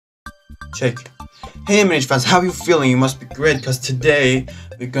Check. Hey amirech fans, how you feeling? You must be great, because today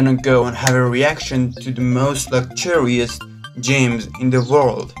we're gonna go and have a reaction to the most luxurious gyms in the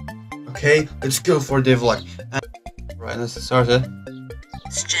world. Okay, let's go for the vlog. Right, let's start it.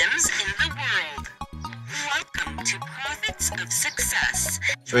 Gyms in the world. Welcome to Profits of Success.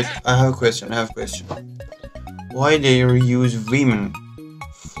 Wait, I have a question. Why they use women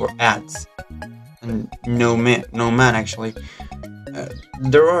for ads and no man actually?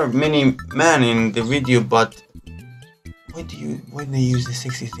 There are many men in the video, but why they use the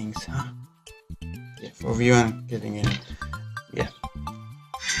sexy things, huh? Yeah, for view I'm getting it. Yeah.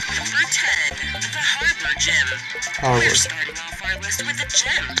 Number 10, the Harbor Gym. We're starting off our list with the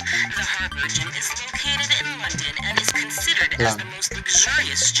gym. The Harbor Gym is located in London and is considered as the most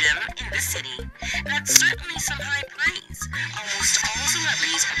luxurious gym in the city. That's certainly some high praise. Almost all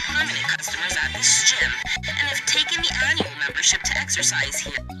celebrities are permanent customers at this gym and have taken the annual membership to exercise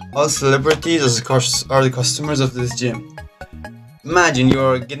here. All celebrities are the customers of this gym. Imagine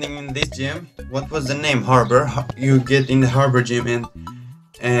you're getting in this gym. What was the name? Harbor. You get in the Harbor Gym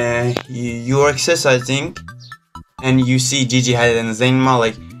and you're exercising, and you see Gigi Hadid and Zayn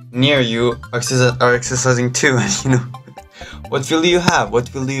Malik near you are exercising too, and you know, what feel do you have?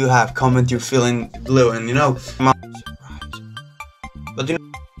 Comment your feeling below, and you know, but you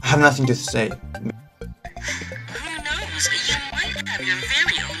know, I have nothing to say. Who knows, you might have your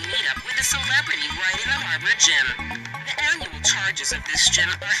very own meetup with a celebrity right in the Harbor Gym. The annual charges of this gym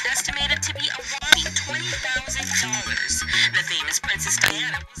are estimated to be a whopping $20,000. The famous Princess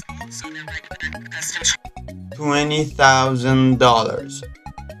Diana was also the regular customer. $20,000.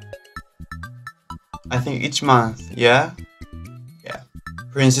 I think each month, yeah? Yeah.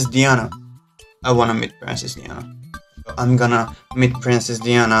 Princess Diana. I wanna meet Princess Diana. I'm gonna meet Princess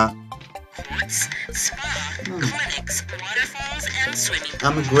Diana. Sports, spa, clinics, waterfalls, and swimming pools.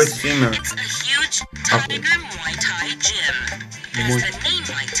 I'm a great swimmer. It's a huge Tiger Muay Thai gym. As the name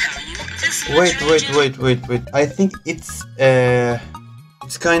might tell you, this Wait. I think it's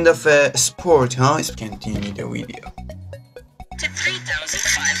kind of a sport, huh? Let's continue the video. To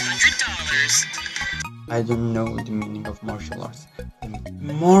 $3,500. I don't know the meaning of martial arts.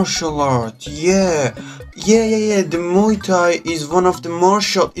 Martial art, yeah. The Muay Thai is one of the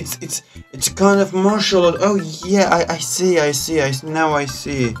martial. It's kind of martial art. Oh yeah, I see. Now I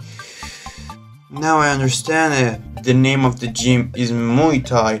see. Now I understand it. The name of the gym is Muay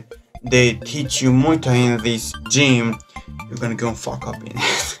Thai. They teach you Muay Thai in this gym. You're gonna go and fuck up in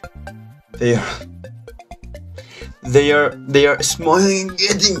it. They are smiling and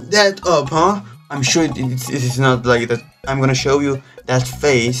getting that up, huh? I'm sure it is not like that. I'm gonna show you that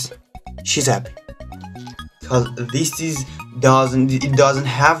face. She's happy, cause this doesn't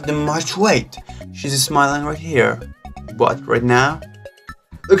have the much weight. She's smiling right here, but right now,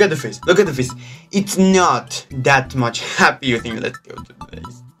 look at the face. It's not that much happy. You think? Let's go to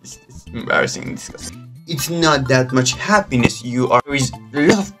this. It's embarrassing and disgusting. It's not that much happiness. There is a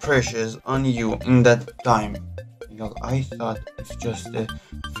lot of pressures on you in that time. I thought it's just a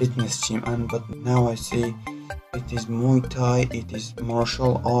fitness gym, but now I see it is Muay Thai, it is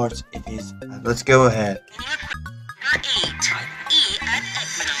martial arts, it is. Let's go ahead. Number 8, E at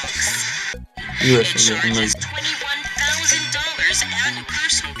Equinox. It charges $21,000 and a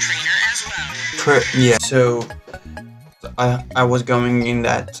personal trainer as well. Yeah. So I was going in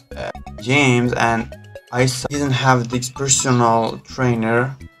that gyms and I didn't have this personal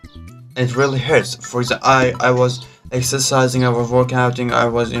trainer. It really hurts. For example, I was exercising, I was working out, I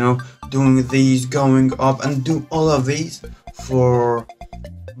was, you know, doing these, going up and do all of these for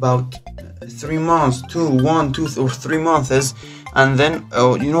about 3 months, 2 or 3 months, and then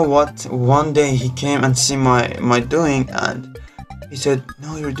you know what? One day he came and see my doing, and he said,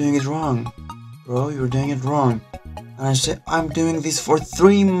 "No, you're doing it wrong, bro. You're doing it wrong." And I said, "I'm doing this for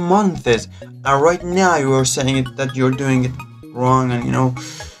 3 months, and right now you are saying that you're doing it wrong," and you know.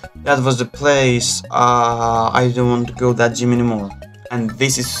 That was the place. I don't want to go that gym anymore, and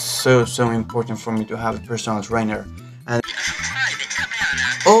this is so important for me to have a personal trainer. And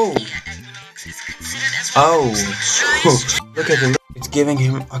oh, look at it. It's giving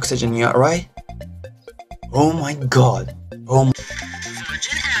him oxygen, yeah, right? Oh my God. Oh.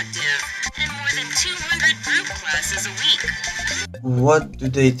 Virgin Active and more than 200 group classes a week. What do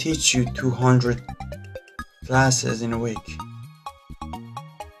they teach you? 200 classes in a week?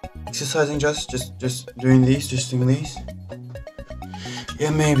 Exercising, just doing these,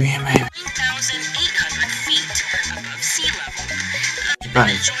 Yeah, maybe. 9,800 feet above sea level.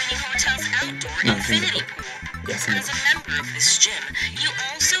 Adjoining hotel's outdoor infinity pool. Yes, As a member of this gym, you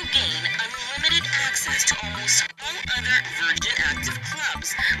also gain unlimited access to almost all other Virgin Active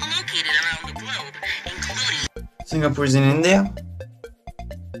clubs located around Singapore is in India?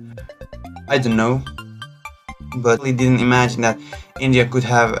 I don't know, but I didn't imagine that India could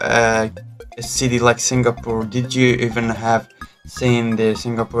have a city like Singapore. Did you even have seen the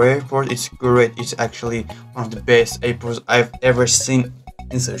Singapore airport? It's great. It's actually one of the best airports I've ever seen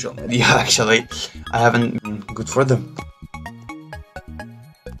in social media. Actually, I haven't been good for them.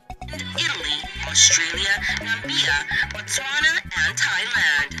 Italy, Australia, Namibia, Botswana, and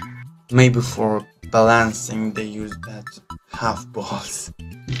Thailand. Maybe for balancing they use that half balls.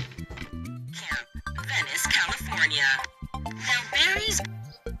 Venice, California. Now Barry's.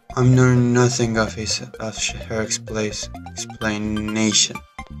 I'm knowing nothing of her explanation.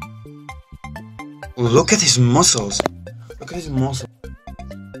 Look at his muscles. Look at his muscle.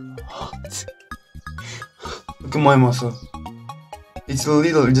 Look at my muscle. It's a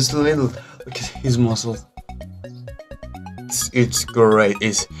little, just a little. Look at his muscle. It's great.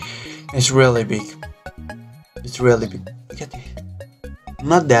 It's really big. It's really big. Look at it.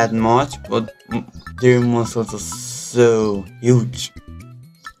 Not that much, but their muscles are so huge.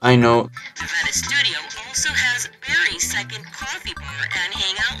 I know. The Venice studio also has Barry's second coffee bar and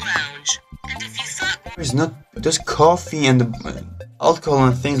hangout lounge. And if you thought it's not just coffee and alcohol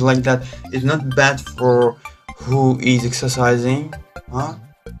and things like that, it's not bad for who is exercising, huh?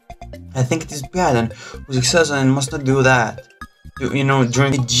 I think it is bad, and who's exercising must not do that. You know,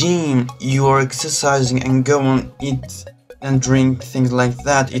 during the gym, you are exercising and go and eat and drink things like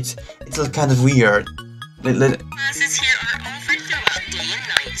that. It's kind of weird. Classes here are offered throughout day and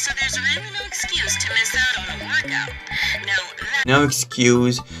night, so there's really no excuse to miss out on a workout. No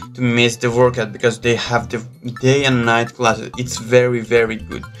excuse to miss the workout because they have the day and night classes. It's very, very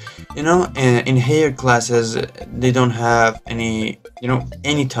good. You know, in hair classes, they don't have any, you know,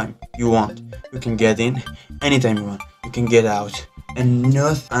 anytime you want. You can get in, anytime you want. You can get out. And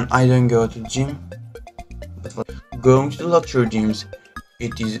I don't go to the gym. But for going to the luxury gyms,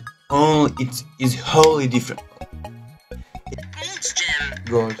 it is wholly different. Gold's Gym.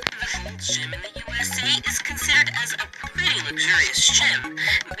 Gold. The Gold's Gym in the USA is considered as a pretty luxurious gym,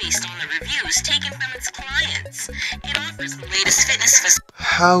 based on the reviews taken from its clients. It offers the latest fitness facilities.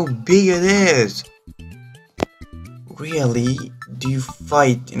 How big it is! Really? Do you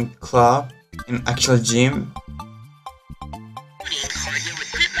fight in club? In actual gym? Cardio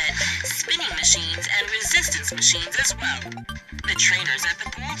equipment, spinning machines, and resistance machines as well. The trainers at the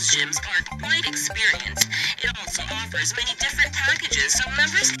Gold's Gyms are quite experienced. It also offers many different packages so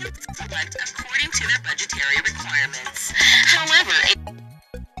members can select according to their budgetary requirements. However,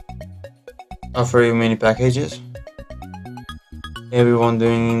 Offer you many packages? Everyone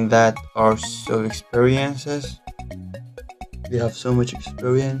doing that are so experienced. They have so much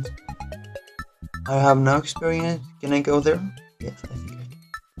experience. I have no experience. Can I go there? Yes, I think I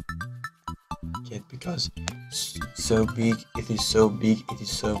can. Yet because it's so big, it is so big, it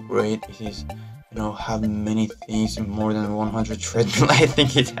is so great, it is, you know, have many things, more than 100 treadmill. I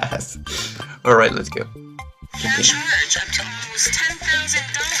think it has. Alright, let's go. can charge up to almost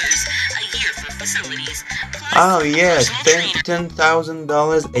 $10,000 a year for facilities. Oh yes,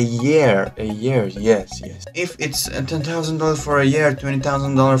 $10,000 a year. Yes. If it's $10,000 for a year,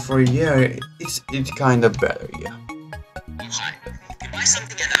 $20,000 for a year, it's kind of better, yeah. Hi, you buy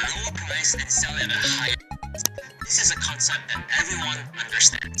something at a lower price and sell it at a higher price. This is a concept that everyone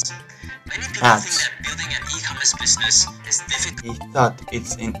understands. Many people think that building an e-commerce business is difficult. He thought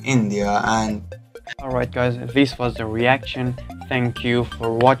it's in India and... Alright guys, this was the reaction. Thank you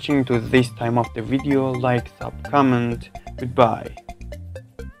for watching to this time of the video. Like, sub, comment. Goodbye.